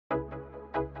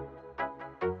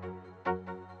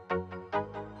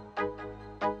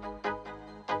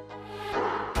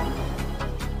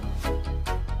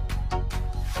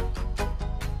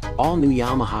All-new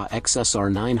Yamaha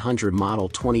XSR900 model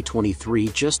 2023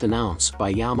 just announced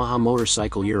by Yamaha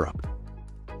Motorcycle Europe.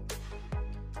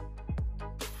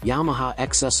 Yamaha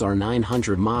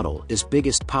XSR900 model is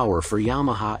biggest power for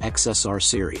Yamaha XSR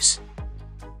series.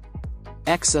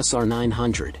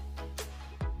 XSR900.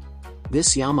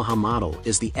 This Yamaha model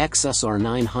is the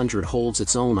XSR900 holds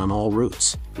its own on all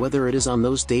routes, whether it is on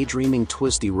those daydreaming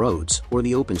twisty roads or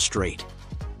the open straight.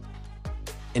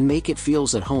 And make it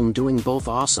feels at home doing both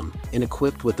awesome, and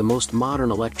equipped with the most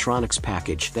modern electronics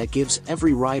package that gives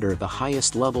every rider the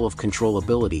highest level of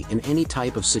controllability in any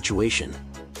type of situation.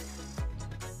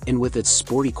 And with its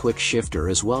sporty quick shifter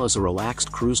as well as a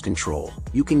relaxed cruise control,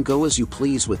 you can go as you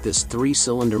please with this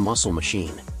 3-cylinder muscle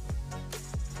machine.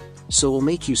 So we'll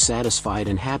make you satisfied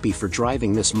and happy for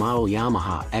driving this model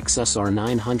Yamaha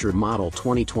XSR900 model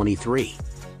 2023.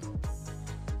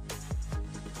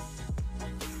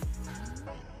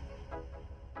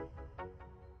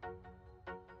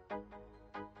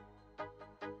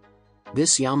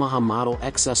 This Yamaha model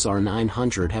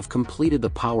XSR900 have completed the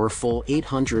powerful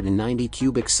 890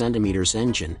 cubic centimeters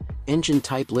engine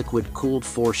type liquid-cooled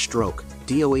 4-stroke,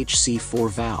 DOHC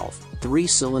 4-valve, 3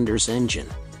 cylinders engine.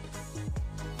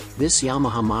 This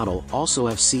Yamaha model also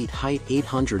have seat height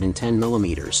 810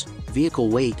 mm, vehicle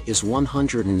weight is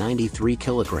 193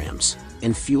 kilograms,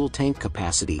 and fuel tank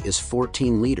capacity is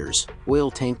 14 liters, oil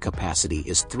tank capacity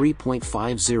is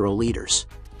 3.50 liters.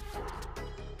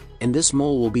 And this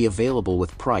model will be available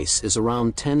with price is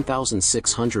around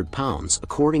 £10,600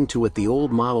 according to the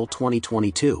old model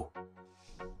 2022.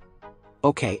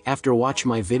 Okay, after watch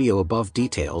my video above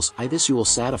details, this you will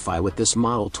satisfy with this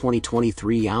model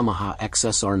 2023 Yamaha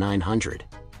XSR900.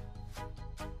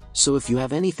 So if you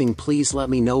have anything, please let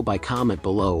me know by comment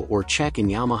below or check in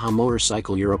Yamaha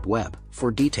Motorcycle Europe web for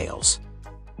details.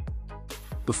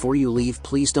 Before you leave,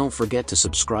 please don't forget to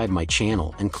subscribe my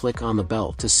channel and click on the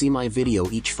bell to see my video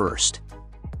each first.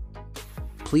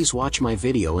 Please watch my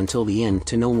video until the end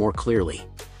to know more clearly.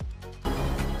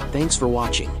 Thanks for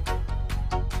watching.